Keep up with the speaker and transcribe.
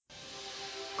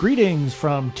Greetings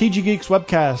from TG Geeks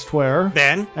Webcast, where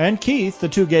Ben and Keith, the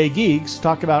two gay geeks,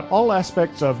 talk about all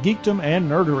aspects of geekdom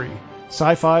and nerdery.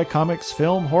 Sci-fi, comics,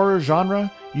 film, horror,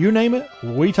 genre, you name it,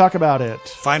 we talk about it.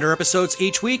 Find our episodes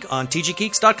each week on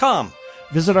tggeeks.com.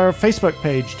 Visit our Facebook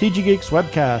page, TG Geeks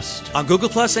Webcast. On Google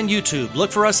Plus and YouTube,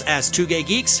 look for us as Two Gay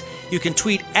Geeks. You can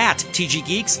tweet at TG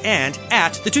Geeks and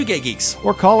at the Two Gay Geeks.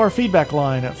 Or call our feedback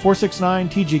line at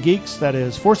 469-TG Geeks. That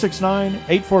is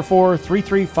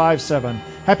 469-844-3357.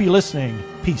 Happy listening.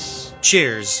 Peace.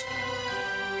 Cheers.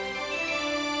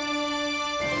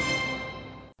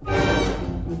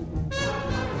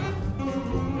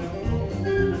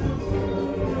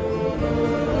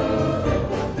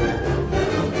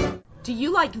 Do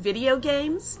you like video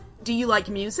games? Do you like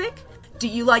music? Do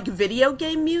you like video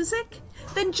game music?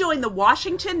 Then join the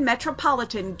Washington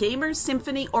Metropolitan Gamers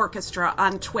Symphony Orchestra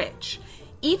on Twitch.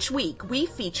 Each week, we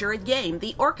feature a game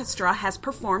the orchestra has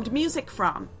performed music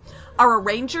from. Our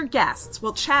arranger guests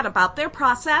will chat about their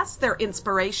process, their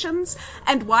inspirations,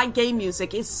 and why game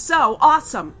music is so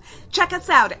awesome. Check us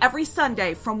out every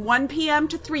Sunday from 1 p.m.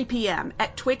 to 3 p.m.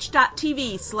 at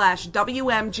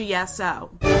twitch.tv/WMGSO.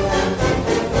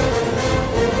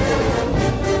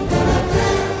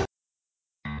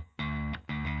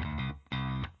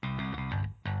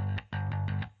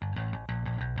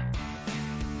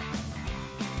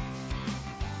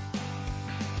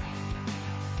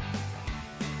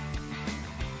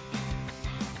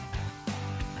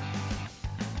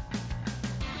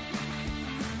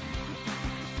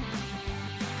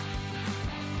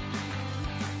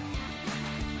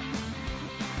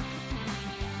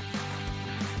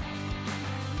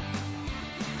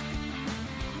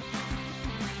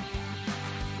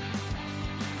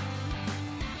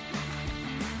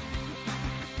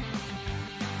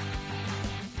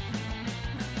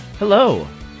 Hello,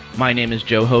 my name is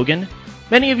Joe Hogan.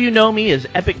 Many of you know me as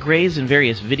Epic Grays in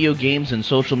various video games and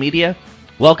social media.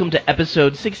 Welcome to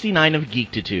episode 69 of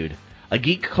Geektitude, a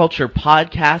geek culture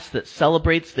podcast that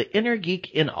celebrates the inner geek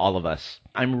in all of us.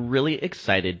 I'm really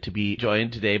excited to be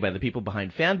joined today by the people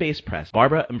behind Fanbase Press,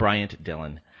 Barbra and Bryant,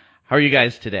 Dillon. How are you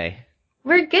guys today?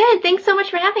 We're good. Thanks so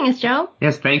much for having us, Joe.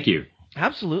 Yes, thank you.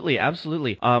 Absolutely,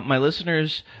 absolutely. My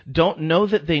listeners don't know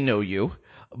that they know you,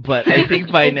 but I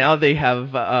think by now they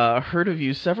have heard of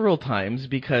you several times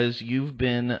because you've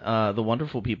been the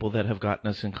wonderful people that have gotten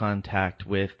us in contact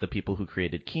with the people who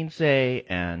created Kinsey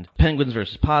and Penguins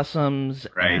vs. Possums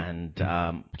and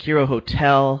Kiro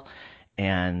Hotel,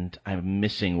 and I'm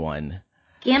missing one.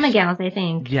 Gamma Gals, I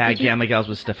think. Yeah, Gamma Gals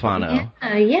with Stefano.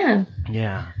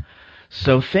 Yeah.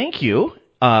 So thank you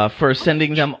for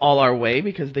sending them all our way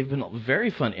because they've been very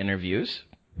fun interviews.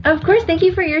 Of course, thank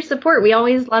you for your support. We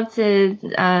always love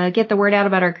to get the word out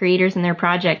about our creators and their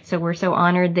projects, so we're so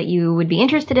honored that you would be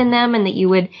interested in them and that you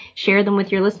would share them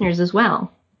with your listeners as well.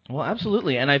 Well,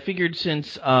 absolutely, and I figured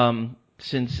since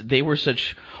they were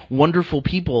such wonderful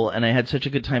people and I had such a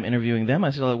good time interviewing them,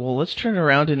 I said, well, let's turn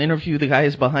around and interview the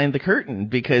guys behind the curtain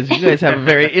because you guys have a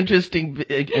very interesting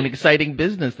and exciting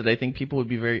business that I think people would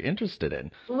be very interested in.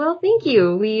 Well, thank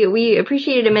you. We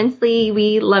appreciate it immensely.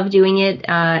 We love doing it,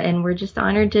 and we're just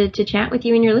honored to chat with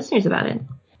you and your listeners about it.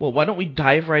 Well, why don't we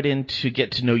dive right in to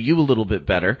get to know you a little bit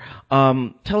better.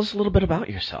 Tell us a little bit about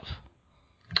yourself.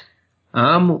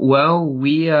 Well,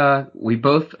 we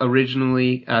both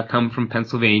originally come from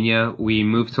Pennsylvania. We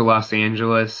moved to Los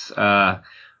Angeles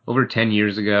over 10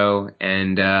 years ago,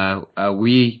 and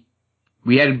we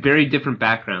had very different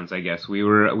backgrounds, I guess. We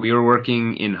were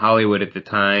working in Hollywood at the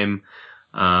time,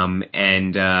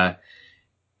 and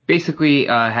basically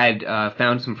had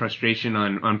found some frustration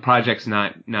on projects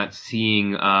not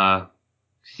seeing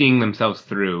themselves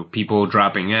through, people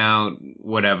dropping out,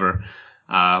 whatever.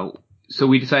 So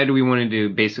we decided we wanted to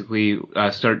basically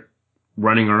start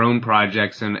running our own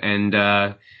projects, and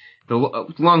the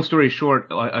long story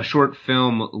short, a short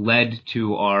film led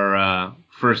to our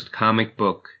first comic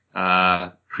book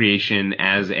creation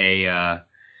as a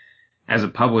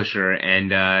publisher,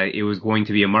 and it was going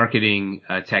to be a marketing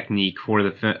technique for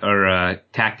the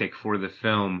tactic for the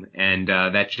film, and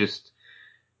that just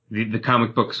the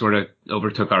comic book sort of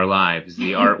overtook our lives.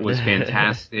 The art was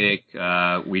fantastic.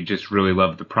 We just really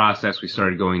loved the process. We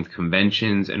started going to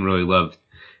conventions and really loved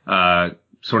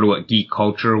sort of what geek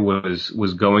culture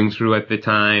was going through at the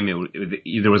time.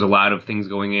 There was a lot of things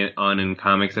going on in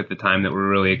comics at the time that were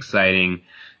really exciting.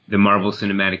 The Marvel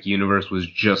Cinematic Universe was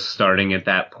just starting at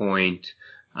that point.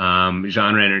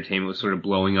 Genre entertainment was sort of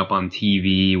blowing up on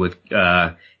TV with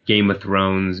Game of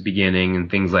Thrones beginning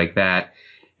and things like that.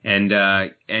 And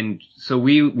so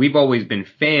we've always been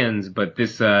fans, but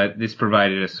this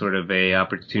provided us sort of a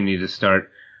opportunity to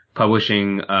start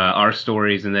publishing our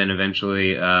stories and then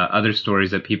eventually other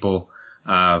stories that people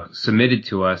submitted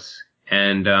to us.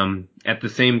 And at the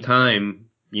same time,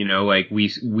 like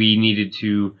we needed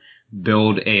to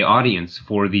build a audience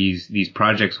for these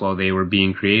projects while they were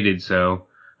being created. So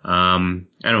I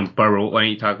don't know, Barbara, why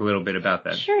don't you talk a little bit about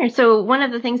that? Sure. So one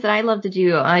of the things that I love to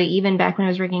do, even back when I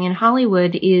was working in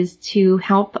Hollywood, is to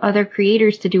help other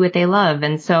creators to do what they love.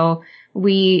 And so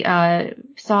we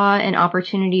saw an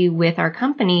opportunity with our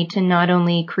company to not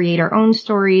only create our own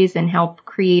stories and help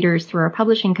creators through our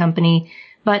publishing company,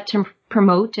 but to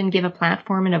promote and give a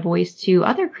platform and a voice to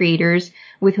other creators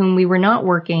with whom we were not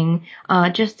working,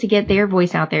 just to get their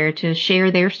voice out there, to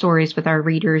share their stories with our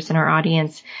readers and our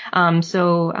audience.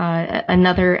 So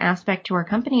another aspect to our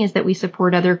company is that we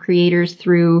support other creators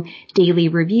through daily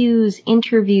reviews,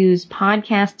 interviews,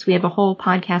 podcasts. We have a whole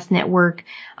podcast network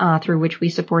through which we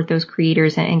support those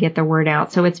creators and get the word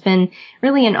out. So it's been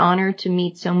really an honor to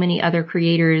meet so many other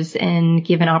creators and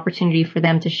give an opportunity for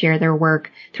them to share their work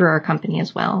through our company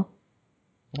as well.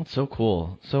 That's so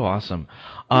cool. So awesome.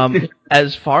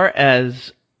 As far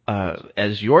as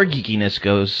your geekiness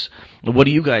goes, what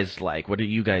do you guys like? What are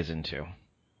you guys into?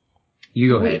 You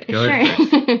go ahead. Go ahead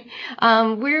first.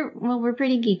 We're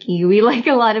pretty geeky. We like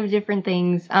a lot of different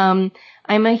things. I'm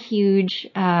a huge,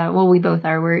 we both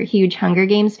are. We're huge Hunger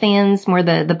Games fans, more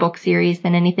the book series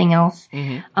than anything else.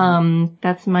 Mm-hmm.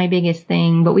 That's my biggest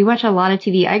thing. But we watch a lot of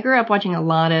TV. I grew up watching a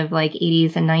lot of like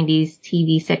 80s and 90s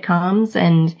TV sitcoms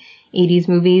and 80s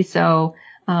movies. So,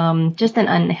 just an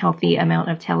unhealthy amount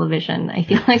of television, I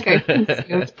feel like I've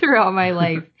consumed throughout my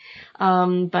life.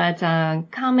 But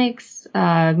comics,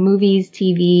 movies,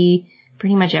 TV,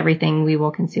 pretty much everything we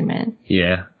will consume it.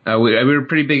 Yeah. We were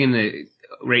pretty big in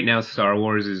right now Star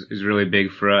Wars is really big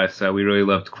for us. We really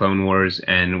loved Clone Wars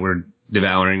and we're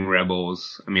devouring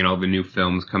Rebels. I mean, all the new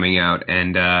films coming out.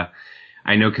 And,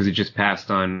 I know because it just passed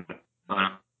on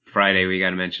Friday, we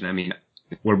got to mention, I mean,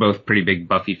 we're both pretty big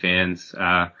Buffy fans.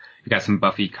 We got some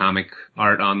Buffy comic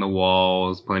art on the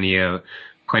walls, plenty of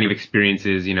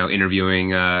experiences, interviewing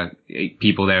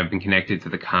people that have been connected to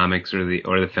the comics or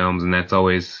the films, and that's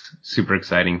always super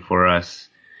exciting for us.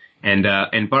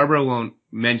 And Barbara won't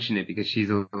mention it because she's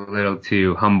a little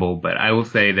too humble, but I will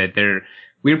say that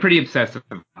we're pretty obsessive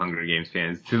Hunger Games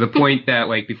fans, to the point that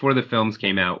like before the films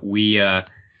came out, we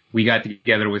got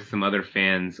together with some other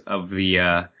fans of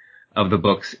the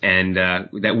books and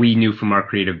that we knew from our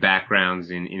creative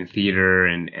backgrounds in theater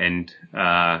and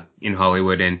in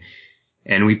Hollywood,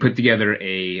 and we put together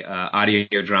a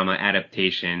audio drama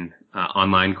adaptation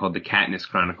online called The Katniss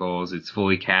Chronicles. It's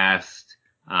fully cast.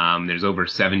 There's over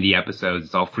 70 episodes.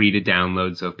 It's all free to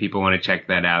download, so if people want to check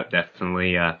that out,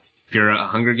 definitely if you're a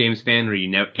Hunger Games fan or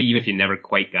even if you never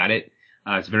quite got it,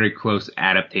 it's a very close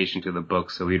adaptation to the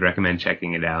book, so we'd recommend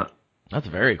checking it out. That's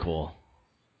very cool.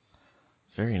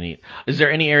 Very neat. Is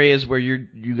there any areas where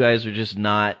you guys are just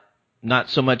not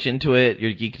so much into it?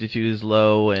 Your geekitude is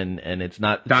low, and it's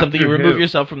not something you remove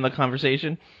yourself from the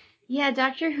conversation? Yeah,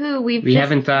 Doctor Who. We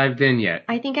haven't dived in yet.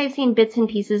 I think I've seen bits and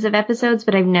pieces of episodes,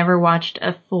 but I've never watched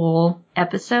a full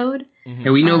episode. Mm-hmm.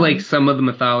 And we know like some of the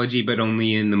mythology, but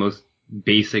only in the most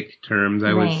basic terms,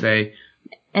 I would say.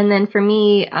 And then for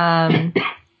me,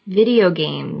 video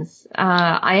games.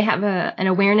 I have an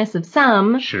awareness of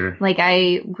some. Sure. Like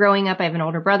growing up, I have an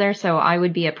older brother, so I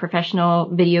would be a professional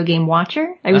video game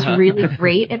watcher. I was really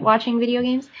great at watching video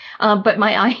games. But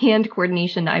my eye-hand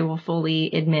coordination, I will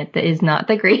fully admit, that is not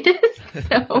the greatest.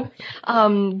 So,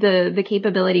 the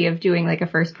capability of doing like a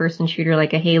first-person shooter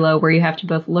like a Halo, where you have to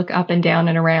both look up and down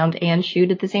and around and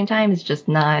shoot at the same time, is just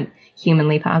not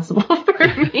humanly possible for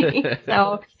me.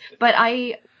 So, but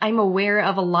I'm aware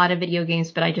of a lot of video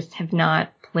games, but I just have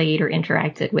not played or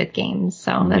interacted with games.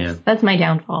 So that's my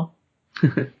downfall.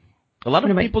 A lot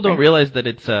of people don't realize that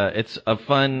it's a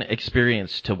fun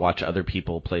experience to watch other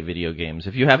people play video games.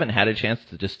 If you haven't had a chance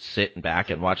to just sit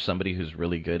back and watch somebody who's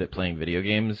really good at playing video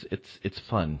games, it's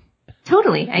fun.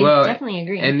 Totally. I definitely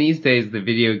agree. And these days, the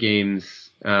video games,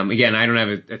 again, I don't have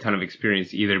a ton of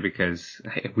experience either because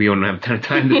we don't have a ton of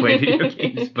time to play video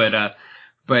games, but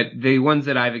the ones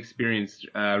that I've experienced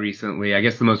recently, I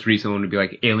guess the most recent one would be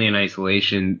like Alien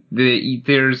Isolation.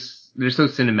 They're so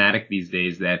cinematic these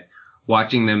days that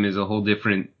watching them is a whole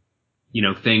different,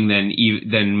 thing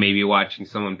than maybe watching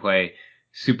someone play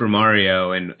Super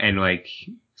Mario and like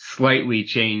slightly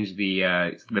change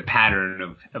the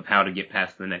pattern of how to get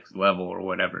past the next level or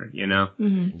whatever.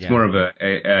 Mm-hmm. It's more of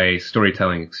a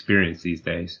storytelling experience these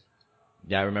days.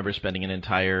 Yeah, I remember spending an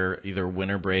entire either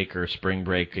winter break or spring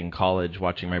break in college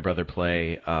watching my brother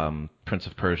play Prince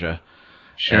of Persia.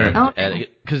 Sure.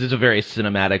 Because it's a very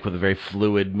cinematic with a very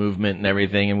fluid movement and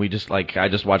everything. And I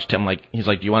just watched him, he's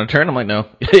like, do you want to turn? I'm like, no,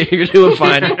 you're doing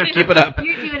fine. Keep it up.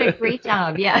 You're doing a great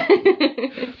job. Yeah.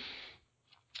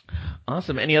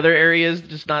 Awesome. Any other areas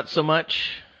just not so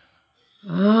much?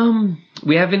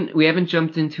 We haven't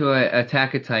jumped into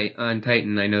Attack on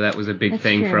Titan. I know that was a big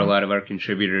thing for a lot of our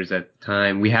contributors at the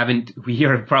time. We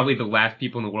are probably the last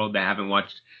people in the world that haven't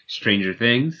watched Stranger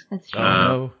Things. That's true.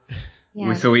 No.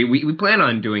 Yeah. So we plan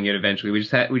on doing it eventually. We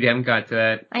haven't got to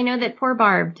that. I know that poor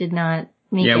Barb did not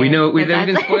make it. Yeah, we know we've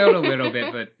been spoiled a little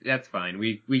bit, but that's fine.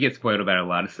 We get spoiled about a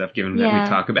lot of stuff given that we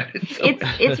talk about it. So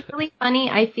it's really funny.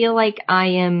 I feel like I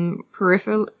am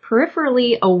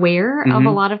peripherally aware of a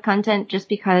lot of content just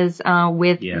because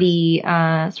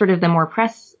the sort of the more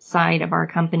press side of our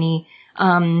company.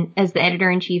 As the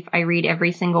editor-in-chief, I read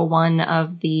every single one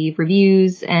of the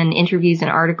reviews and interviews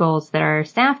and articles that our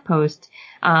staff post,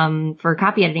 for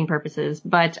copy editing purposes.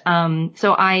 But,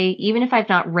 so even if I've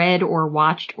not read or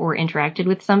watched or interacted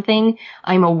with something,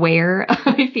 I'm aware.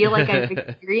 I feel like I've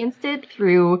experienced it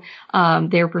through,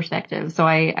 their perspective. So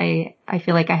I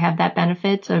feel like I have that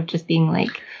benefit of just being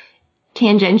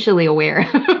tangentially aware.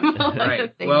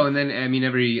 Right. Well, and then,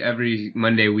 every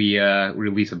Monday we,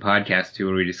 release a podcast too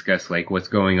where we discuss what's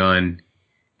going on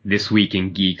this week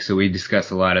in geek. So we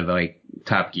discuss a lot of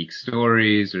top geek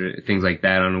stories or things like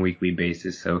that on a weekly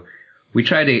basis. So we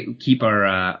try to keep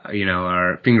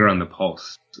our finger on the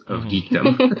pulse of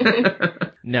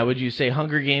geekdom. Now, would you say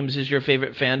Hunger Games is your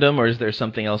favorite fandom, or is there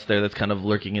something else there that's kind of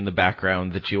lurking in the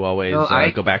background that you always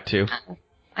go back to?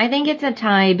 I think it's a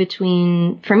tie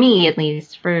between, for me at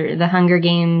least, for the Hunger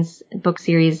Games book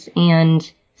series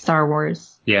and Star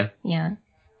Wars. Yeah. Yeah.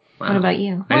 Wow. What about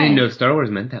you? I didn't know Star Wars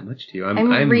meant that much to you.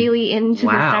 I'm really into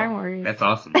the Star Wars. That's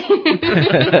awesome.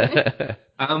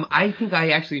 I think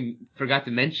I actually forgot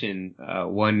to mention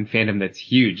one fandom that's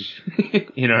huge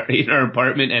in our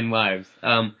apartment and lives.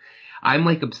 I'm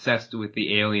obsessed with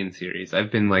the Alien series.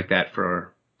 I've been like that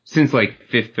since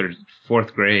 5th or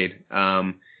 4th grade.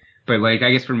 But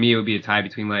I guess for me it would be a tie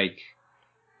between my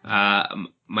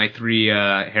 3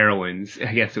 heroines.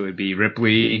 I guess it would be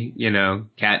Ripley,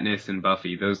 Katniss, and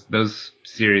Buffy. Those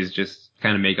series just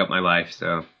kind of make up my life.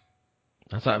 So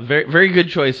that's not very, very good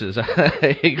choices.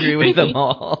 I agree with them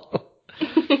all.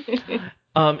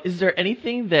 Is there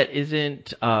anything that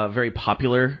isn't very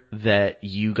popular that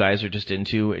you guys are just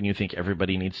into, and you think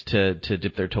everybody needs to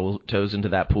dip their toes into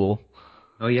that pool?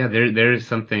 Oh yeah, there's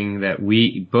something that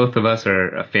both of us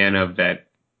are a fan of that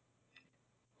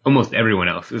almost everyone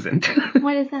else isn't.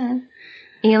 What is that?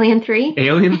 Alien 3?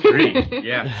 Alien 3,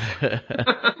 yeah.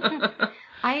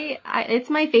 It's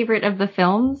my favorite of the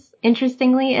films,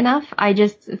 interestingly enough. I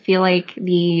just feel like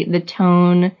the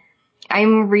tone,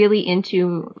 I'm really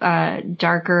into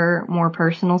darker, more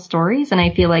personal stories, and I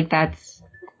feel like that's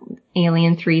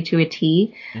Alien 3 to a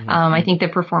T. Mm-hmm. I think the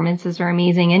performances are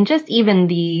amazing, and just even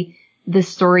the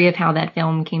story of how that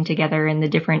film came together and the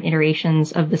different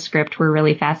iterations of the script were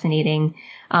really fascinating.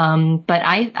 But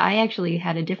I actually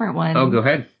had a different one. Oh, go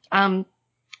ahead.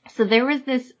 So there was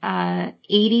this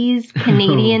 80s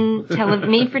Canadian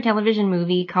made-for-television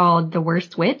movie called The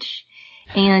Worst Witch,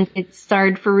 and it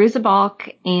starred Fairuza Balk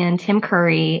and Tim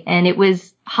Curry, and it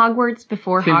was Hogwarts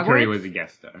before Hogwarts. Tim Curry was a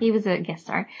guest star. He was a guest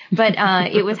star. But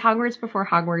it was Hogwarts before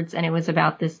Hogwarts, and it was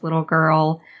about this little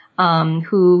girl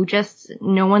who just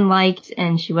no one liked,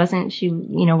 and she wasn't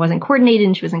coordinated,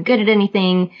 and she wasn't good at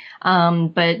anything.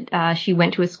 But she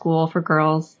went to a school for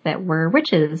girls that were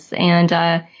witches,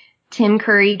 and Tim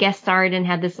Curry guest starred and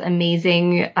had this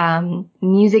amazing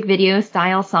music video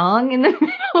style song in the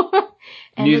middle.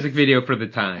 Music video for the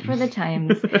times. For the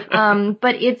times.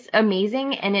 But it's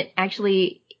amazing, and it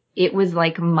was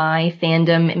my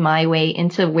fandom, my way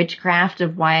into witchcraft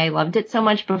of why I loved it so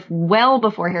much well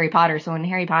before Harry Potter. So when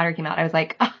Harry Potter came out, I was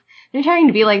like, oh, they're trying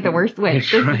to be like the worst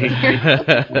witch. That's right.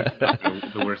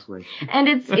 The worst witch. And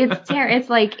it's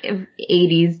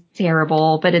 80s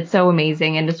terrible, but it's so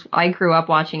amazing. And I grew up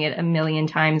watching it a million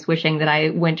times, wishing that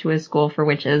I went to a school for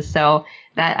witches. So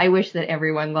that I wish that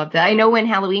everyone loved it. I know when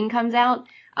Halloween comes out,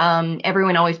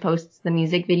 everyone always posts the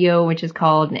music video, which is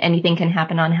called Anything Can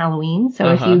Happen on Halloween.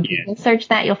 So if you search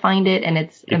that, you'll find it, and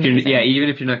it's amazing. Even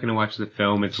if you're not going to watch the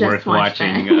film, it's worth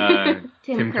watching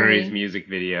Tim Curry's music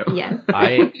video. Yes.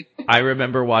 I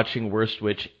remember watching Worst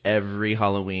Witch every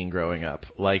Halloween growing up.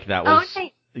 That was... Oh,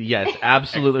 okay. Yes,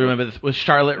 absolutely remember this. Was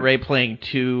Charlotte Rae playing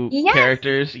 2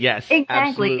 characters? Yes,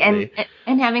 exactly. Absolutely.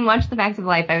 And having watched The Facts of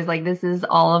Life, I was like, this is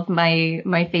all of my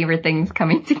favorite things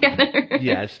coming together.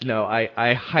 Yes, no,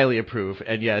 I highly approve.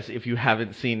 And yes, if you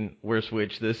haven't seen Worst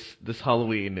Witch this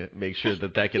Halloween, make sure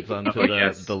that gets onto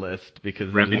the list,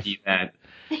 because remedy that.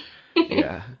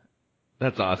 Yeah.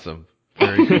 That's awesome.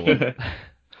 Very cool.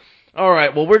 All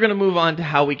right. Well, we're going to move on to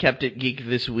how we kept it geek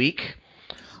this week.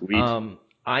 Sweet.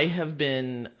 I have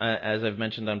been, as I've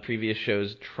mentioned on previous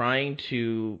shows, trying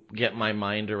to get my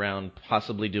mind around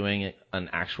possibly doing an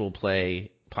actual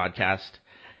play podcast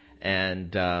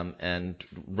and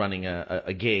running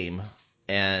a game.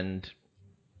 And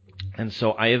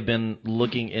so I have been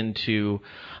looking into.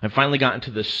 I've finally gotten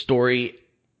to the story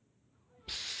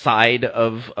side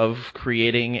of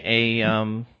creating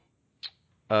a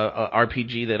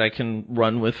RPG that I can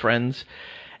run with friends.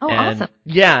 Oh, And, awesome.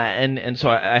 Yeah, and so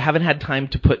I haven't had time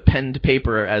to put pen to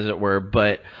paper, as it were,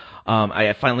 but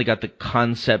I finally got the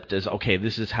concept as, okay,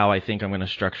 this is how I think I'm going to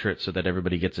structure it so that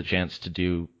everybody gets a chance to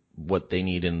do what they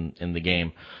need in the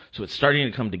game. So it's starting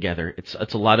to come together. It's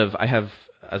a lot of, I have,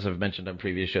 as I've mentioned on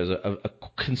previous shows, a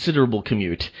considerable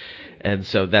commute. And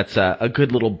so that's a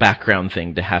good little background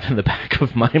thing to have in the back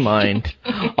of my mind.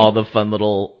 All the fun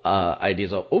little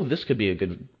ideas of, oh, this could be a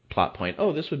good plot point.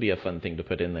 Oh, this would be a fun thing to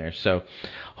put in there. So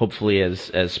hopefully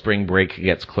as spring break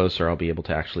gets closer, I'll be able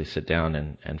to actually sit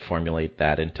down and formulate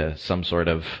that into some sort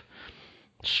of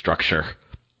structure.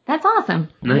 That's awesome.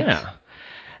 Nice. Yeah.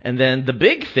 And then the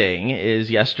big thing is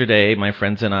yesterday, my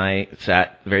friends and I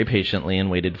sat very patiently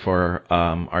and waited for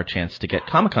our chance to get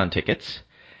Comic-Con tickets.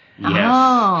 Yes.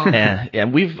 Oh.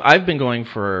 And I've been going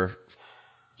for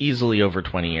easily over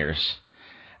 20 years.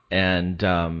 And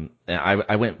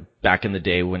I went back in the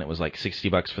day when it was like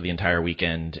 $60 for the entire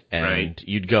weekend, and Right.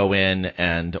 You'd go in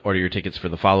and order your tickets for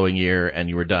the following year, and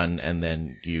you were done, and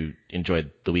then you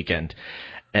enjoyed the weekend.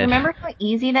 And Remember how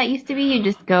easy that used to be? You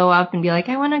just go up and be like,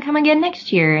 I want to come again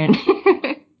next year. And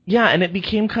yeah, and it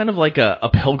became kind of like a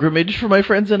pilgrimage for my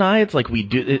friends and I. It's like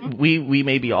we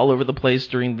may be all over the place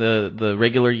during the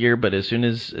regular year, but as soon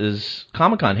as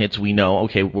Comic-Con hits, we know,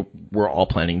 okay, we're all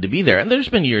planning to be there. And there's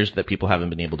been years that people haven't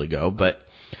been able to go, but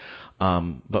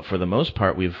for the most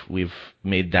part, we've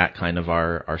made that kind of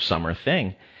our summer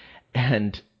thing.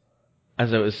 And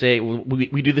as I was saying,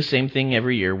 we do the same thing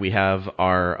every year. We have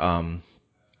our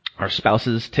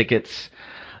spouses' tickets,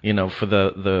 for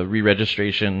the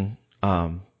re-registration.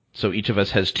 So each of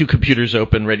us has 2 computers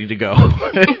open, ready to go.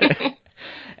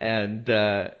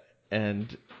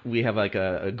 and we have like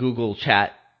a Google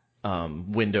chat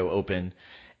window open,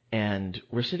 and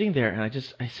we're sitting there, and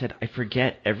I said, I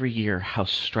forget every year how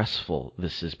stressful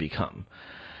this has become.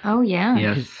 oh, yeah.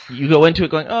 Yes. You go into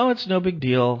it going, oh, it's no big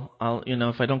deal. I'll,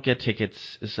 if I don't get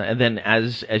tickets, and then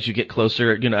as you get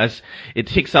closer, as it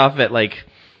takes off at like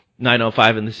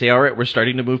 9:05, and they say, all right, we're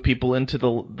starting to move people into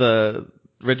the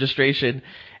registration.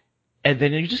 And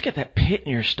then you just get that pit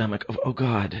in your stomach of, oh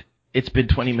God, it's been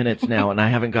 20 minutes now and I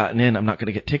haven't gotten in. I'm not going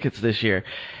to get tickets this year.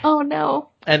 Oh, no.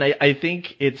 And I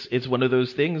think it's one of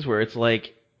those things where it's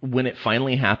like, when it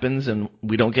finally happens and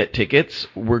we don't get tickets,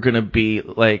 we're going to be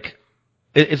like,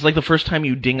 it's like the first time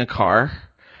you ding a car,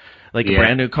 like a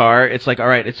brand new car. It's like, all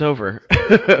right, it's over.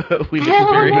 We've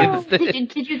experienced it.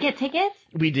 Did you get tickets?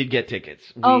 We did get tickets.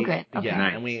 Oh, good. Okay. Yeah,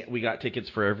 Nice. and we got tickets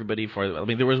for everybody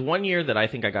there was one year that I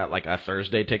think I got like a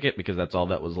Thursday ticket because that's all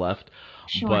that was left.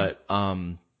 Sure.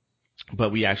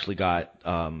 But we actually got,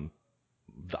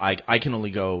 I can only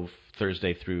go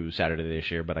Thursday through Saturday this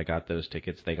year, but I got those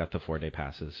tickets. They got the 4-day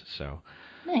passes. So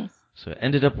Nice. it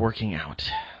ended up working out.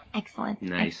 Excellent.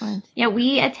 Nice. Excellent. Yeah, we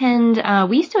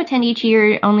used to attend each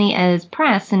year only as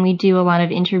press, and we do a lot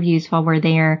of interviews while we're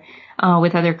there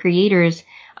with other creators.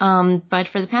 But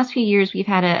for the past few years, we've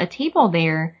had a table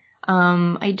there.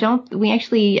 I don't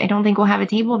think we'll have a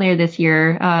table there this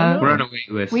year. We're on a wait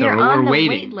list. We're on we're the waiting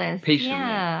wait list. patiently.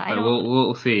 Yeah, But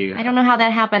we'll see. I don't know how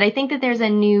that happened. I think that there's a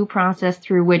new process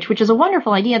through which is a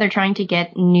wonderful idea. They're trying to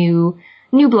get new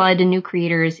blood and new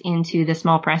creators into the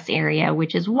small press area,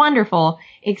 which is wonderful,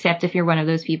 except if you're one of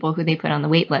those people who they put on the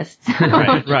wait list.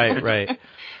 Right.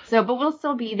 So, but we'll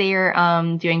still be there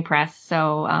doing press.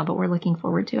 So, but we're looking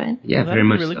forward to it. Yeah, That'd very be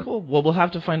much really so. cool. Well, we'll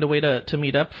have to find a way to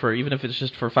meet up for, even if it's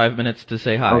just for 5 minutes, to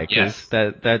say hi. Oh, yes.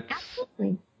 That's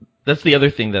Absolutely. That's the other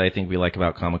thing that I think we like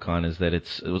about Comic-Con is that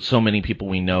it's so many people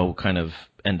we know kind of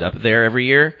end up there every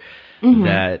year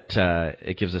that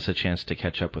it gives us a chance to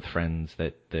catch up with friends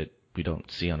that we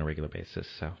don't see on a regular basis.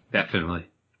 So Definitely.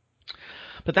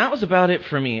 But that was about it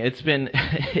for me. It's been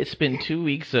 2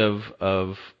 weeks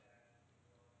of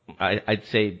I'd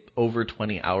say over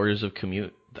 20 hours of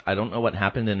commute. I don't know what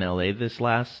happened in LA this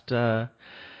last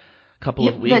couple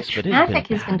of weeks, but the traffic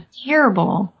has been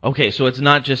terrible. Okay, so it's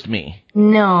not just me.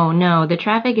 No, the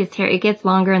traffic is terrible. It gets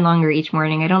longer and longer each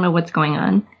morning. I don't know what's going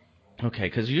on. Okay,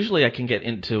 because usually I can get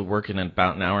into work in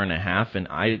about an hour and a half, and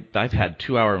I've had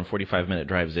 2 hour and 45-minute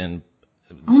drives in.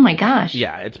 Oh my gosh.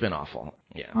 Yeah, it's been awful.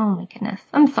 Yeah. Oh my goodness.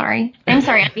 I'm sorry on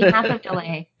behalf of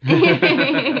Delay.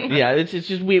 Yeah, it's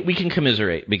just we can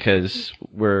commiserate because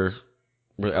we're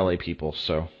LA people,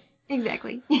 so.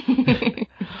 Exactly.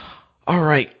 All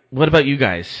right. What about you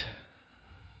guys?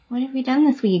 What have we done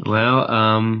this week?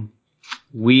 Well,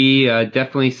 we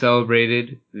definitely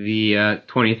celebrated the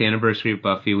 20th anniversary of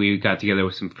Buffy. We got together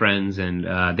with some friends, and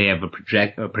they have a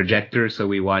projector, so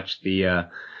we watched the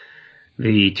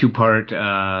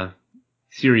 2-part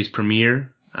series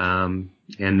premiere, and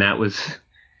that was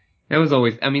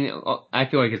always. I mean, I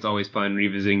feel like it's always fun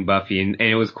revisiting Buffy, and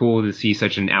it was cool to see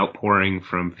such an outpouring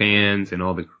from fans and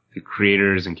all the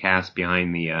creators and cast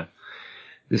behind the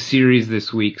series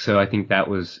this week. So I think that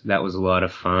was a lot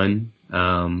of fun.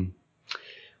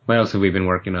 What else have we been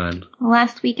working on?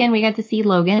 Last weekend we got to see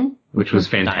Logan, which was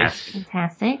fantastic.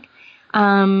 Fantastic.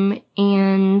 And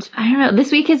I don't know,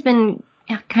 this week has been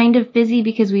kind of busy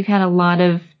because we have a lot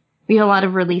of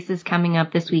releases coming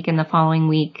up this week and the following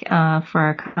week for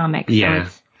our comics. Yeah.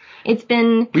 So it's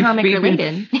been comic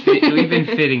related. We've been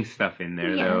fitting stuff in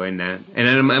there though, and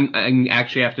I'm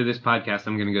actually, after this podcast,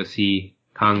 I'm gonna go see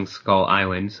Kong Skull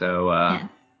Island. So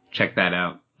check that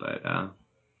out. But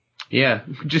yeah,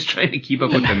 just trying to keep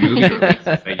up with the movie releases,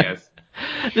 I guess.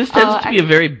 This tends to be a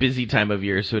very busy time of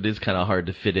year, so it is kind of hard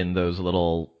to fit in those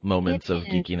little moments of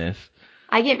geekiness.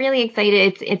 I get really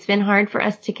excited. It's been hard for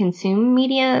us to consume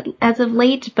media as of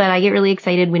late, but I get really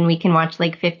excited when we can watch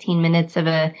like 15 minutes of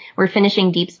we're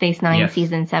finishing Deep Space Nine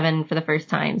season 7 for the first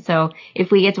time. So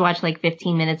if we get to watch like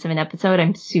 15 minutes of an episode,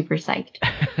 I'm super psyched.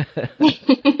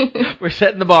 We're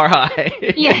setting the bar high.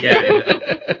 Yeah.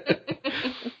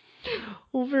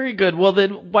 Well, very good. Well,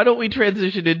 then why don't we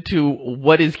transition into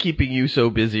what is keeping you so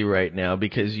busy right now?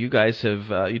 Because you guys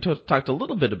have, you talked a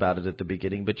little bit about it at the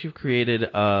beginning, but you've created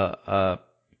a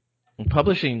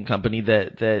publishing company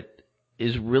that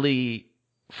is really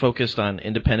focused on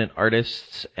independent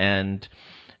artists and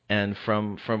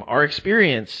from our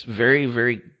experience, very,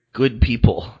 very good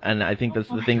people. And I think that's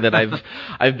the thing that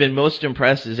I've been most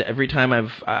impressed is every time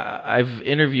I've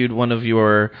interviewed one of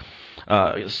your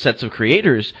sets of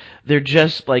creators, they're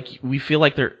just like, we feel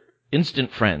like they're instant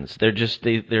friends.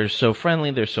 They're so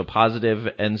friendly, they're so positive,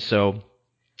 and so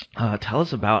tell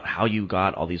us about how you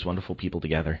got all these wonderful people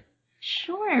together.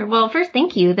 Sure. Well, first,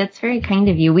 thank you. That's very kind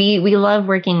of you. We love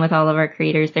working with all of our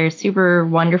creators. They're super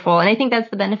wonderful, and I think that's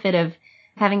the benefit of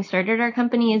having started our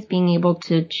company, is being able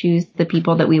to choose the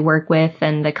people that we work with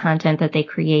and the content that they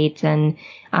create. And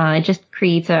it just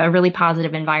creates a really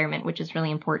positive environment, which is really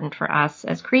important for us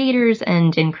as creators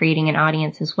and in creating an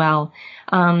audience as well.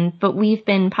 But we've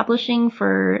been publishing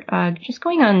for just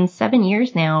going on 7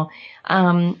 years now.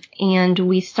 And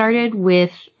we started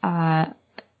with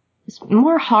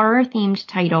more horror-themed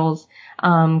titles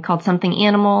called Something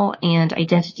Animal and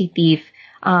Identity Thief.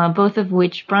 Both of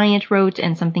which Bryant wrote,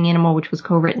 and Something Animal, which was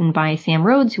co-written by Sam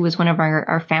Rhodes, who was one of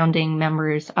our founding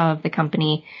members of the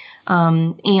company.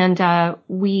 And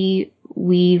we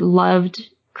loved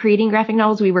creating graphic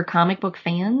novels. We were comic book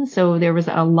fans, so there was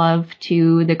a love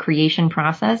to the creation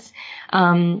process.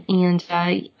 And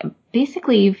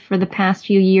basically for the past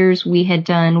few years, we had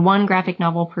done one graphic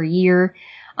novel per year.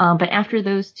 But after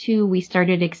those 2, we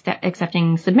started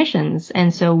accepting submissions.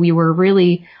 And so we were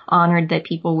really honored that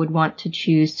people would want to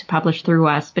choose to publish through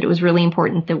us. But it was really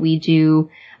important that we do,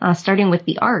 starting with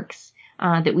the arcs,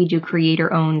 that we do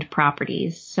creator-owned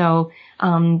properties. So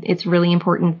it's really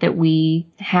important that we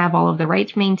have all of the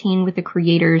rights maintained with the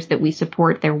creators, that we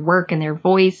support their work and their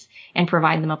voice, and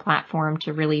provide them a platform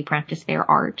to really practice their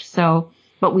art.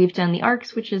 But we've done the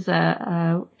arcs, which is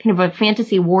a kind of a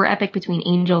fantasy war epic between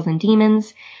angels and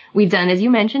demons. We've done, as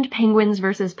you mentioned, Penguins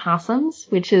versus Possums,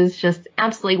 which is just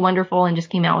absolutely wonderful and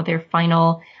just came out with their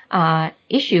final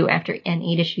issue after an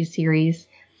 8-issue series.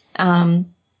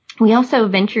 We also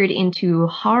ventured into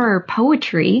horror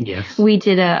poetry. Yes. We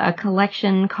did a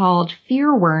collection called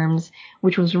Fearworms,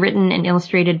 which was written and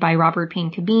illustrated by Robert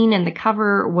Payne Cabine, and the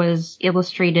cover was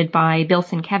illustrated by Bill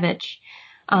Sienkiewicz.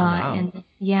 Wow. And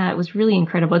yeah, it was really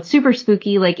incredible. It's super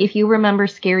spooky. Like, if you remember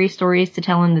Scary Stories to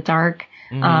Tell in the Dark,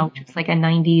 which was like a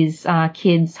 90s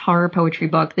kids horror poetry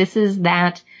book, this is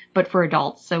that, but for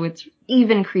adults. So it's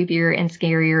even creepier and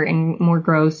scarier and more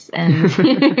gross. And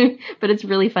but it's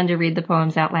really fun to read the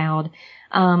poems out loud.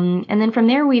 And then from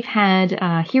there, we've had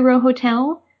Hero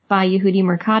Hotel by Yehudi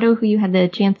Mercado, who you had the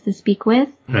chance to speak with.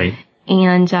 Right.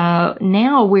 And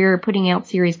now we're putting out a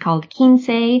series called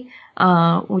Kinsei,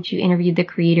 which you interviewed the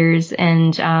creators,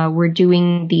 and we're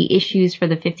doing the issues for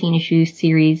the 15-issue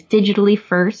series digitally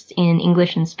first in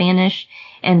English and Spanish,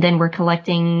 and then we're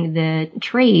collecting the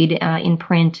trade in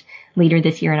print later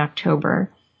this year in October.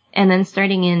 And then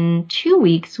starting in 2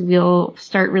 weeks, we'll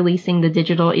start releasing the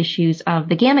digital issues of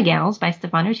The Gamma Gals by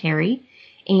Stefano Terry.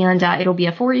 And it'll be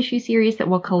a 4-issue series that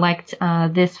will collect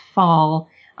this fall.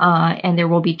 And there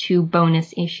will be 2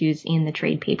 bonus issues in the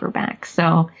trade paperback.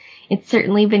 So it's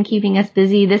certainly been keeping us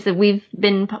busy. We've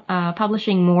been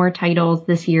publishing more titles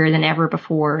this year than ever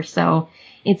before. So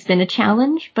it's been a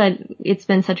challenge, but it's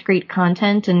been such great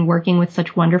content and working with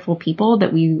such wonderful people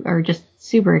that we are just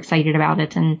super excited about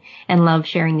it and love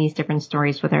sharing these different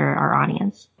stories with our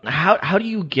audience. How do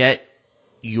you get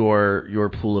your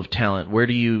pool of talent? Where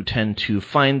do you tend to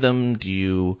find them? Do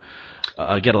you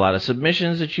get a lot of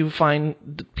submissions that you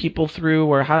find people through,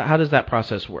 or how does that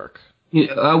process work?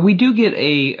 We do get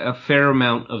a fair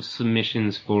amount of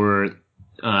submissions for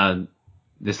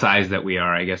the size that we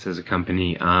are, I guess, as a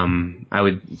company. I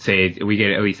would say we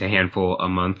get at least a handful a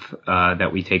month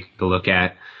that we take a look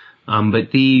at.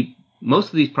 But most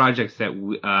of these projects that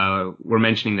we're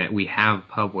mentioning that we have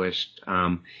published,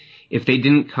 if they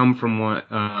didn't come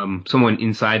from someone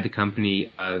inside the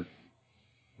company,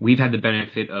 we've had the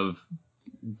benefit of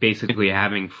basically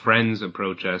having friends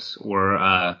approach us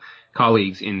or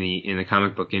colleagues in the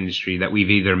comic book industry that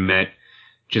we've either met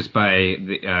just by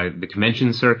the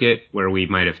convention circuit where we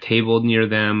might have tabled near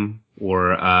them,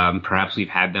 or perhaps we've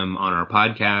had them on our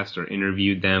podcast or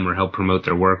interviewed them or helped promote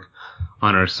their work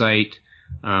on our site.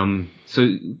 So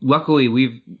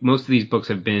luckily most of these books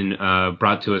have been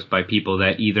brought to us by people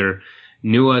that either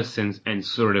knew us and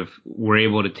sort of were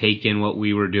able to take in what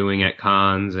we were doing at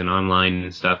cons and online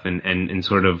and stuff and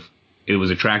sort of it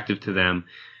was attractive to them,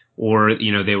 or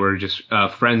they were just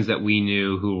friends that we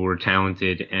knew who were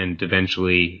talented and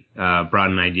eventually brought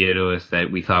an idea to us that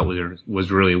we thought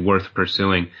was really worth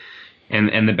pursuing.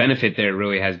 And the benefit there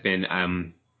really has been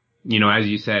as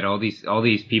you said, all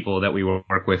these people that we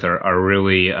work with are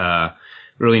really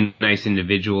really nice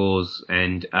individuals,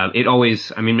 and it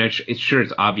always,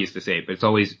 it's obvious to say, but it's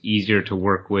always easier to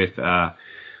work with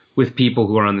people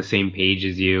who are on the same page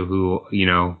as you,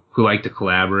 who like to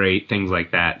collaborate, things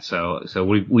like that. So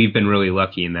we've been really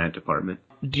lucky in that department.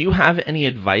 Do you have any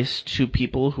advice to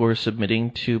people who are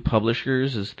submitting to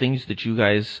publishers as things that you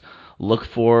guys look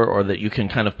for, or that you can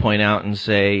kind of point out and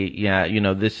say, yeah,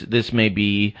 this may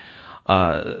be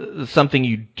something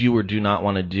you do or do not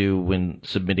want to do when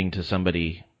submitting to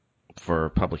somebody for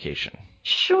publication?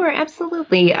 Sure,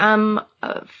 absolutely.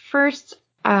 First,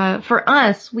 for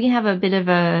us, we have a bit of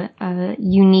a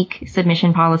unique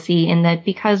submission policy in that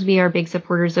because we are big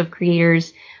supporters of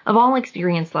creators of all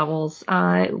experience levels,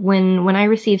 when I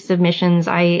receive submissions,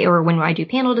 when I do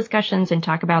panel discussions and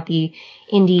talk about the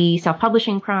indie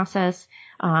self-publishing process,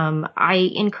 I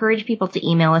encourage people to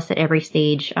email us at every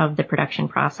stage of the production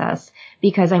process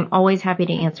because I'm always happy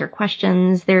to answer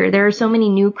questions. There are so many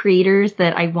new creators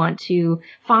that I want to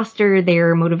foster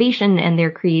their motivation and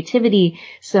their creativity.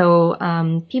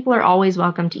 So, people are always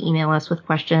welcome to email us with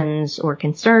questions or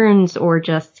concerns or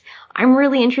just, I'm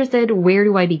really interested. Where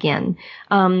do I begin?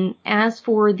 As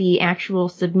for the actual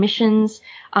submissions,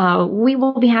 we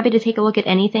will be happy to take a look at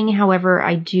anything. However,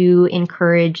 I do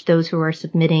encourage those who are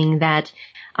submitting that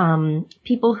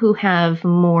people who have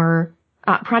more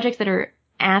projects that are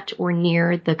at or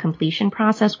near the completion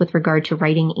process with regard to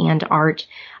writing and art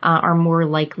are more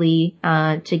likely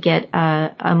to get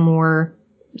a more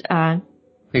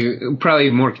probably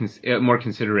more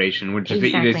consideration, which is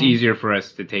Exactly. It's easier for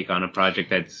us to take on a project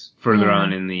that's further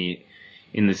on in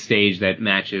the stage that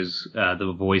matches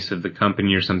the voice of the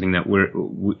company or something that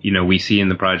we see in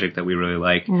the project that we really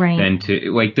like. Right. Than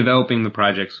to like developing the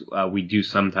projects we do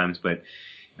sometimes, but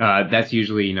that's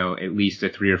usually at least a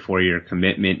 3 or 4 year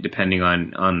commitment depending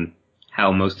on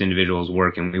how most individuals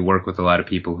work, and we work with a lot of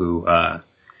people who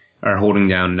are holding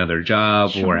down another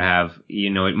job. Sure. Or have,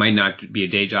 it might not be a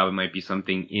day job. It might be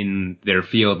something in their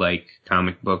field like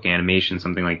comic book animation,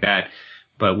 something like that.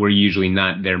 But we're usually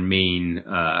not their main,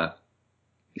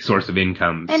 source of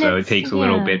income. And so it takes a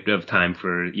little bit of time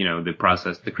for,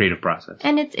 the creative process.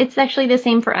 And it's actually the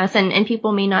same for us. And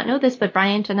people may not know this, but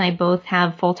Bryant and I both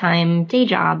have full-time day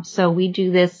jobs. So we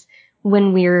do this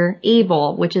when we're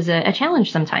able, which is a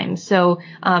challenge sometimes. So,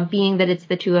 being that it's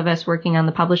the two of us working on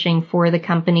the publishing for the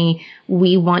company,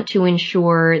 we want to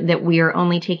ensure that we are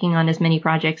only taking on as many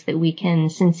projects that we can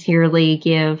sincerely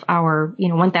give our,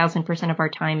 1000% of our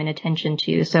time and attention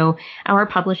to. So our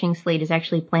publishing slate is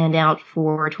actually planned out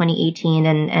for 2018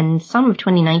 and some of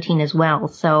 2019 as well.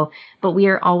 So, but we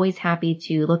are always happy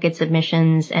to look at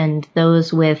submissions, and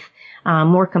those with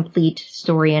more complete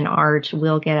story and art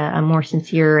will get a more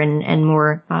sincere and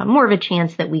more of a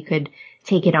chance that we could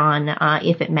take it on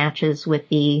if it matches with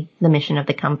the mission of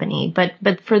the company.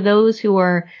 But for those who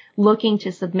are looking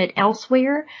to submit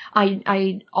elsewhere,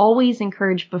 I always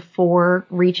encourage before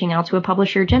reaching out to a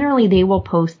publisher. Generally, they will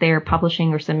post their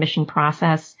publishing or submission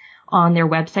process on their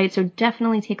website. So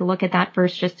definitely take a look at that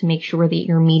first just to make sure that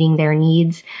you're meeting their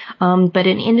needs. But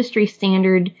an industry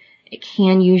standard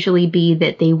can usually be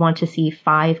that they want to see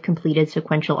 5 completed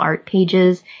sequential art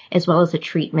pages as well as a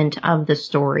treatment of the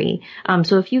story.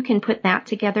 So if you can put that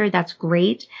together, that's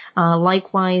great.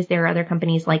 Likewise, there are other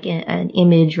companies like an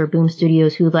Image or Boom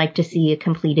Studios who like to see a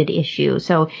completed issue.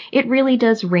 So it really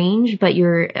does range, but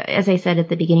as I said at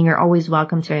the beginning, you're always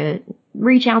welcome to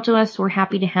reach out to us. We're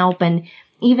happy to help. And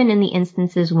even in the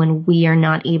instances when we are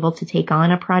not able to take on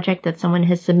a project that someone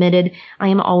has submitted, I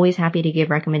am always happy to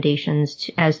give recommendations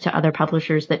as to other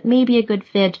publishers that may be a good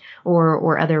fit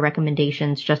or other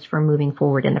recommendations just for moving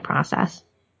forward in the process.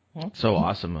 That's so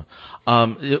awesome.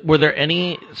 Were there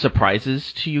any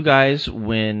surprises to you guys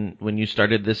when you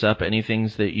started this up? Any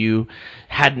things that you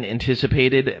hadn't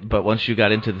anticipated, but once you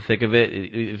got into the thick of it,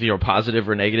 if you're positive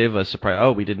or negative, a surprise,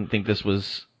 oh, we didn't think this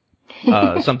was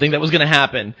something that was going to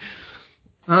happen?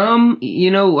 I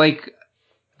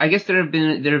guess there have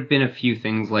been a few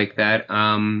things like that.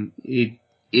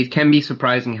 It can be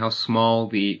surprising how small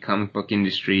the comic book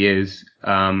industry is.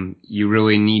 You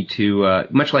really need to,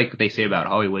 much like they say about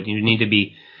Hollywood, you need to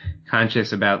be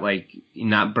conscious about like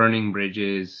not burning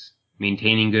bridges,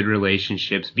 maintaining good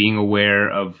relationships, being aware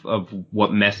of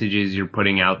what messages you're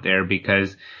putting out there,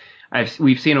 because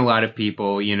we've seen a lot of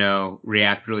people,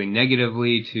 react really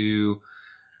negatively to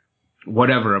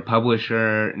whatever, a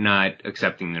publisher not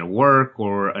accepting their work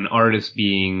or an artist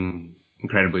being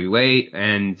incredibly late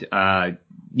and,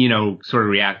 sort of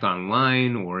react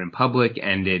online or in public,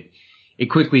 and it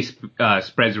quickly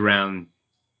spreads around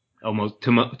to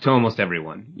almost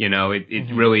everyone.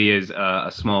 It really is a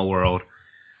small world.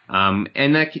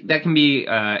 And that can be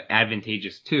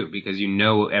advantageous too, because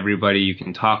everybody, you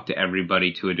can talk to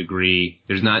everybody to a degree.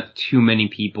 There's not too many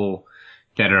people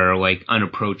that are like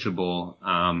unapproachable.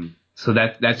 So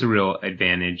that's a real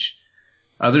advantage.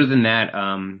 Other than that,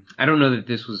 I don't know that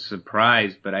this was a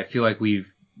surprise, but I feel like we've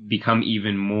become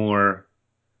even more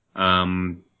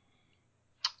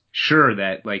sure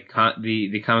that like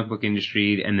the comic book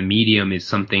industry and the medium is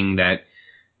something that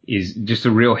is just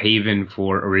a real haven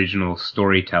for original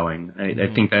storytelling.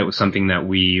 I think that was something that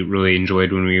we really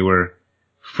enjoyed when we were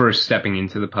first stepping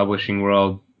into the publishing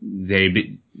world.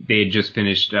 They had just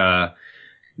finished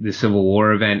the Civil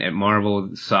War event at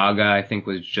Marvel. Saga, I think,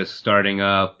 was just starting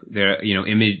up. The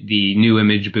new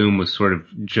Image boom was sort of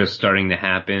just starting to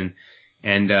happen.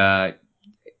 And,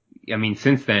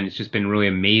 since then, it's just been really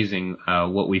amazing,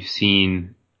 what we've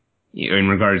seen in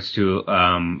regards to,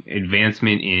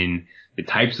 advancement in the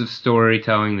types of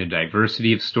storytelling, the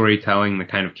diversity of storytelling, the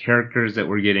kind of characters that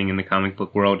we're getting in the comic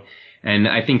book world. And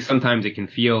I think sometimes it can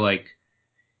feel like,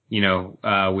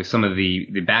 with some of the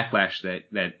backlash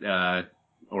that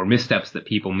or missteps that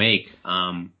people make,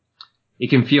 it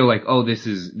can feel like, oh, this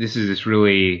is this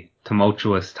really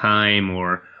tumultuous time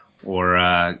or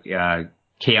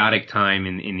chaotic time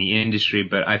in the industry.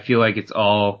 But I feel like it's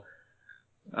all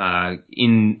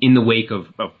in the wake of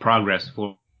progress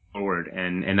forward,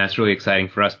 and that's really exciting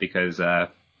for us because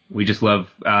we just love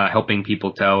helping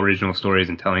people tell original stories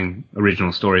and telling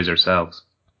original stories ourselves.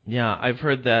 Yeah, I've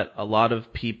heard that a lot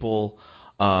of people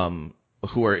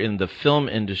who are in the film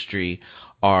industry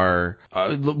are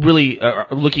really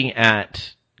looking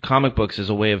at comic books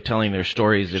as a way of telling their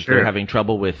stories if they're having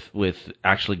trouble with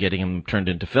actually getting them turned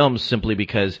into films, simply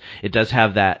because it does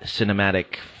have that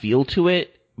cinematic feel to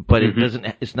it, but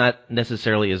it's not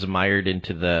necessarily as mired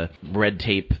into the red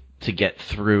tape to get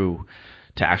through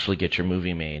to actually get your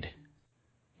movie made.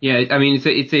 Yeah,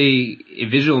 it's a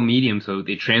visual medium, so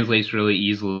it translates really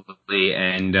easily,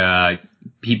 and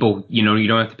people, you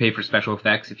don't have to pay for special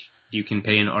effects. If you can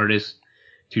pay an artist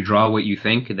to draw what you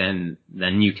think, then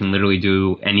you can literally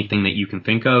do anything that you can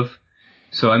think of.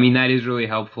 So, that is really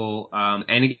helpful.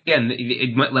 And again,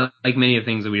 it like many of the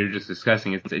things that we were just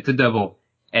discussing, it's a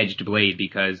double-edged blade,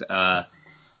 because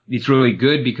it's really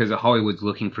good because Hollywood's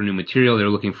looking for new material. They're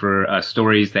looking for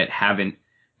stories that haven't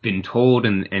been told,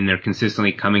 and they're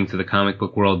consistently coming to the comic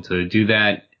book world to do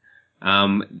that.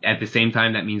 At the same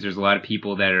time, that means there's a lot of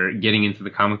people that are getting into the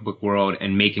comic book world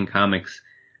and making comics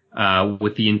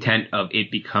with the intent of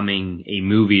it becoming a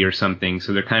movie or something.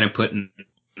 So they're kind of putting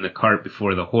the cart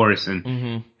before the horse.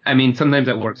 And sometimes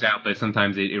that works out, but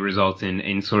sometimes it results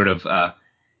in sort of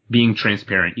being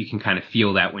transparent. You can kind of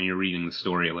feel that when you're reading the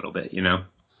story a little bit,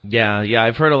 Yeah,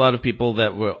 I've heard a lot of people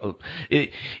that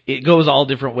it goes all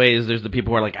different ways. There's the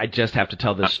people who are like, I just have to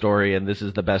tell this story, and this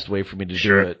is the best way for me to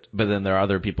do it. But then there are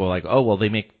other people like, oh, well, they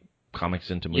make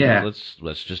comics into movies. Yeah.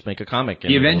 Let's just make a comic.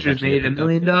 The Avengers made $1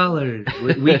 million.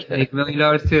 We can make $1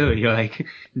 million too. You're like,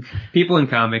 people in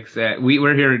comics.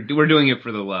 We're doing it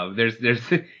for the love. There's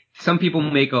some people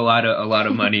make a lot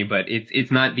of money, but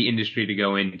it's not the industry to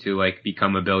go into like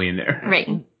become a billionaire.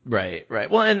 Right. Right.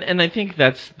 Well, and I think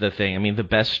that's the thing. I mean, the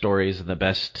best stories and the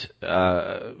best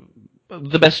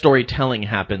storytelling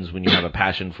happens when you have a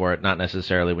passion for it, not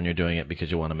necessarily when you're doing it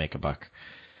because you want to make a buck.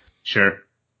 Sure.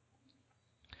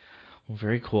 Well,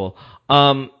 very cool.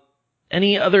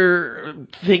 Any other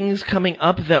things coming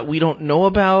up that we don't know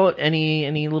about?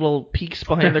 Any little peeks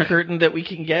behind the curtain that we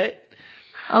can get?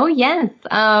 Oh yes.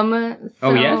 Oh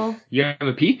yes. You have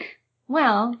a peek?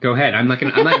 Well, go ahead. I'm not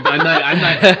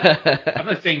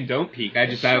saying don't peek.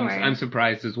 I'm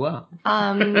surprised as well.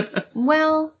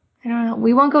 Well, I don't know.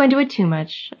 We won't go into it too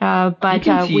much. But you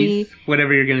can tease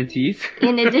whatever you're going to tease.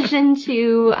 In addition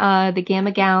to the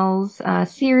Gamma Gals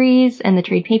series and the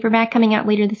trade paperback coming out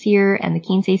later this year, and the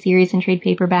Kinsey series and trade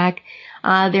paperback,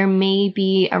 there may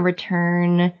be a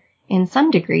return in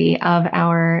some degree of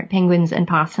our Penguins and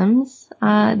Possums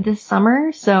this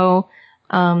summer. So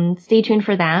stay tuned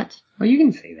for that. Well, you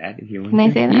can say that if you want. Can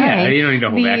I say that? Yeah, right. You don't need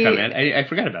to hold back on that. I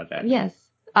forgot about that. Yes.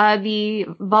 The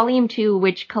volume 2,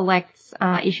 which collects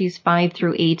issues 5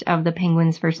 through 8 of the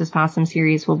Penguins versus Possum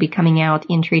series, will be coming out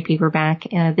in trade paperback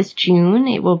this June.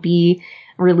 It will be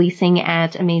releasing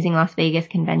at Amazing Las Vegas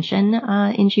Convention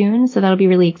in June, so that'll be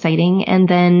really exciting. And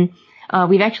then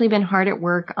we've actually been hard at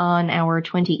work on our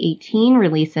 2018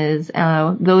 releases.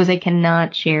 Those I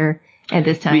cannot share at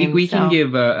this time. We can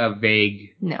give a vague...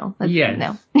 No. Yes.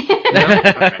 No.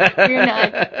 We're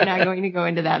not going to go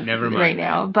into that right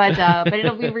now. But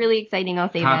it'll be really exciting,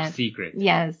 I'll say that. Top secret.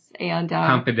 Yes. And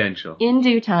confidential. In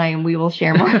due time, we will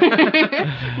share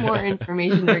more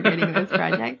information regarding those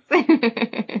projects.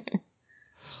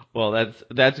 Well,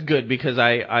 that's good because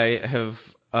I have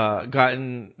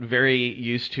gotten very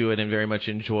used to it and very much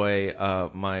enjoy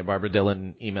my Barbra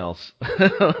Dillon emails.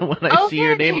 When I see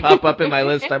your name pop up in my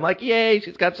list, I'm like, yay,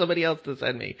 she's got somebody else to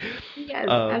send me. Yes,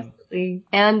 absolutely.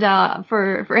 And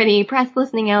for any press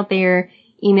listening out there,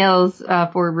 emails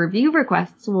for review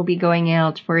requests will be going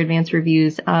out for advanced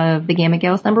reviews of the Gamma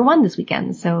Gals #1 this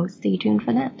weekend, so stay tuned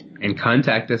for that. And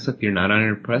contact us if you're not on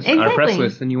our press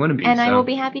list and you want to be. And I will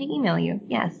be happy to email you,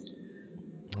 yes.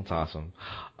 That's awesome.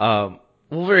 Well,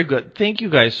 very good. Thank you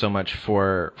guys so much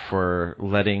for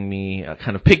letting me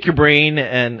kind of pick your brain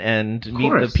and meet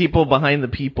the people behind the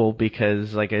people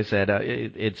because, like I said,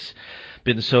 it's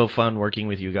been so fun working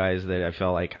with you guys that I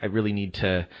felt like I really need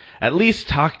to at least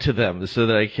talk to them so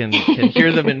that I can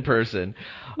hear them in person.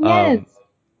 Yes.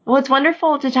 Well, it's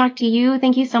wonderful to talk to you.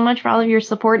 Thank you so much for all of your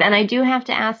support. And I do have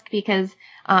to ask because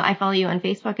I follow you on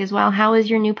Facebook as well. How is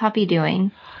your new puppy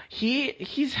doing?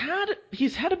 He's had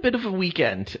a bit of a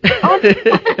weekend. I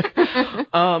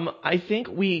think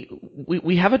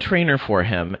we have a trainer for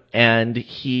him, and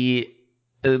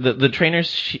the trainer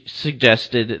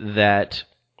suggested that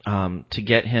to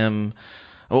get him.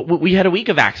 We had a week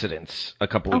of accidents a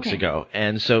couple weeks ago,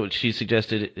 and so she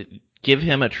suggested give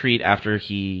him a treat after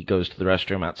he goes to the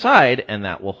restroom outside, and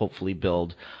that will hopefully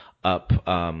build up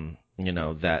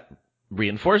that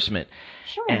reinforcement.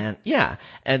 Sure.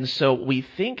 And so we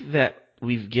think that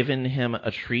we've given him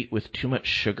a treat with too much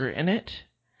sugar in it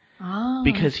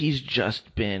because he's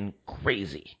just been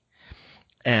crazy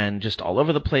and just all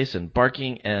over the place and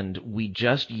barking. And we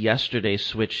just yesterday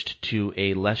switched to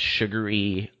a less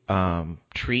sugary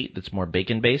treat that's more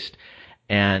bacon based,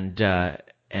 and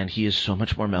he is so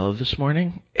much more mellow this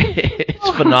morning. It's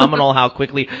phenomenal how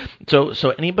quickly.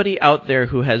 So anybody out there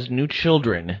who has new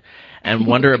children and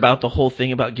wonder about the whole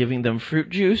thing about giving them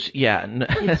fruit juice,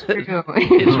 it's true.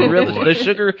 It's really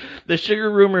the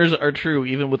sugar rumors are true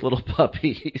even with little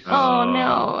puppies. Oh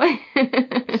no.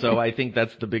 So I think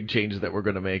that's the big change that we're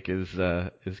going to make is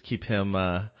keep him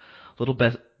a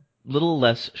little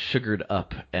less sugared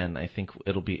up, and I think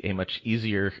it'll be a much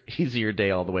easier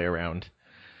day all the way around.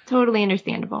 Totally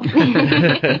understandable.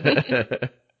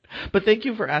 But thank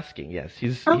you for asking. Yes,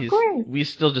 he's we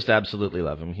still just absolutely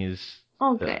love him. He's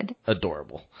good.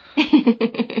 Adorable.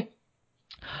 Do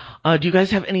you guys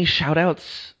have any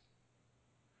shout-outs?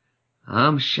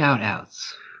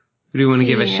 Shout-outs. Who do you want to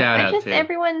give a shout-out just to?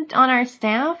 Everyone on our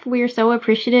staff. We are so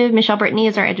appreciative. Michelle Brittany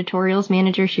is our editorials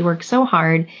manager. She works so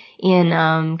hard in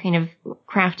kind of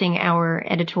crafting our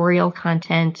editorial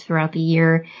content throughout the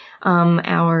year. All of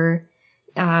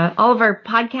our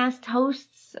podcast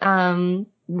hosts,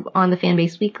 on the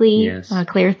Fanbase Weekly. Yes.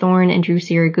 Claire Thorne and Drew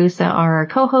Siragusa are our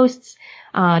co-hosts.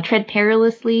 Tread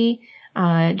Perilously,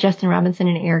 Justin Robinson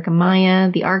and Erica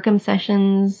Maya. The Arkham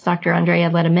Sessions, Dr. Andrea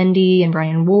Letamendi and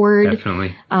Brian Ward.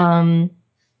 Definitely.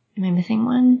 Am I missing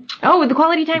one? Oh, the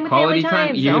Quality Time with Family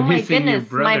Times. You're Oh my missing your goodness,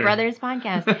 brother. my brother's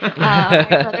podcast. My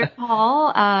brother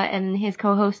Paul and his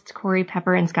co-hosts Corey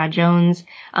Pepper and Scott Jones.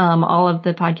 All of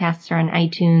the podcasts are on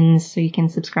iTunes, so you can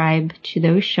subscribe to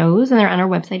those shows, and they're on our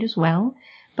website as well.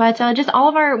 But just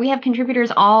we have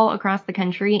contributors all across the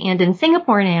country and in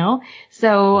Singapore now.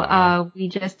 So we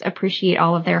just appreciate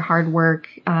all of their hard work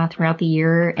throughout the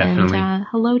year. Definitely. And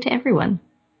hello to everyone.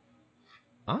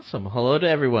 Awesome. Hello to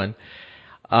everyone.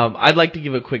 I'd like to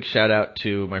give a quick shout out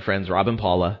to my friends Rob and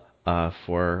Paula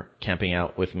for camping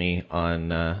out with me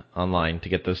online to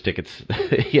get those tickets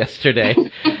yesterday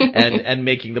and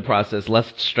making the process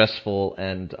less stressful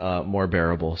and more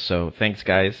bearable. So thanks,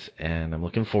 guys, and I'm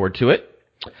looking forward to it.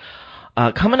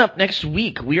 Coming up next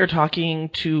week, we are talking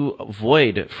to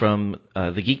Void from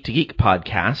the Geek to Geek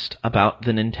podcast about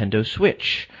the Nintendo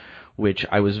Switch, which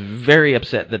I was very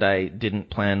upset that I didn't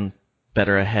plan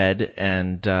better ahead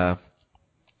and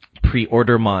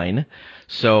pre-order mine.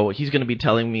 So he's going to be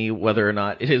telling me whether or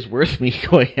not it is worth me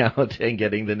going out and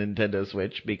getting the Nintendo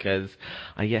Switch, because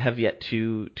I have yet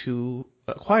to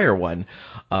acquire one.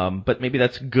 But maybe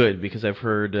that's good, because I've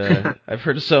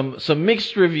heard some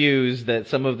mixed reviews that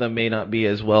some of them may not be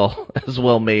as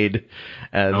well made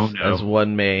as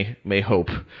one may hope.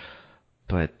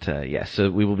 But so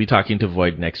we will be talking to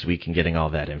Void next week and getting all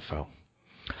that info.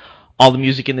 All the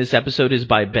music in this episode is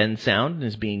by Ben Sound and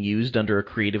is being used under a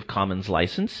Creative Commons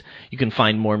license. You can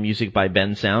find more music by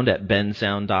Ben Sound at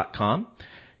bensound.com.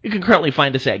 You can currently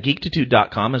find us at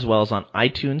geektitude.com, as well as on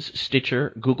iTunes,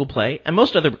 Stitcher, Google Play, and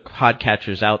most other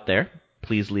podcatchers out there.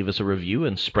 Please leave us a review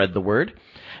and spread the word.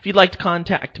 If you'd like to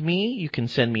contact me, you can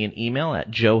send me an email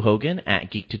at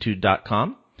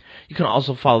joehogan@geektitude.com. You can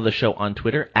also follow the show on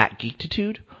Twitter at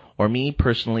Geektitude, or me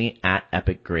personally at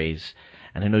Epic Grays.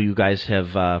 And I know you guys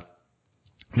have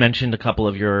mentioned a couple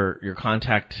of your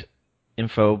contact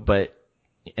info, but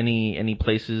any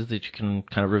places that you can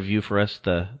kind of review for us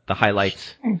the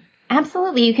highlights? Sure.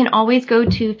 Absolutely. You can always go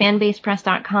to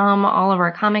fanbasepress.com. All of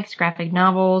our comics, graphic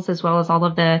novels, as well as all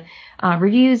of the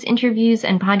reviews, interviews,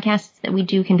 and podcasts that we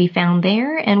do can be found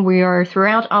there. And we are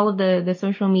throughout all of the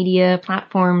social media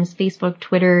platforms: Facebook,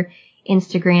 Twitter,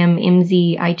 Instagram,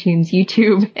 IMZ, iTunes,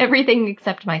 YouTube, everything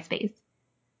except MySpace.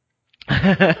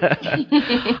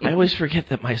 I always forget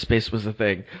that MySpace was a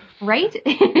thing. Right?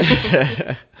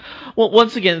 Well,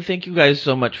 once again, thank you guys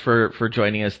so much for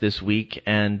joining us this week.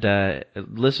 And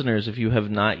listeners, if you have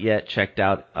not yet checked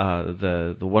out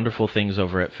the wonderful things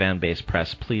over at Fanbase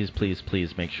Press, please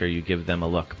make sure you give them a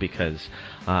look, because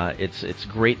it's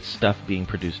great stuff being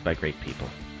produced by great people.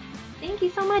 Thank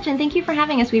you so much, and thank you for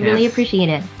having us. We really appreciate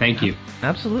it. Thank you.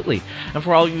 Absolutely. And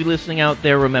for all of you listening out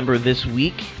there, remember this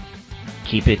week,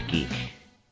 keep it geek.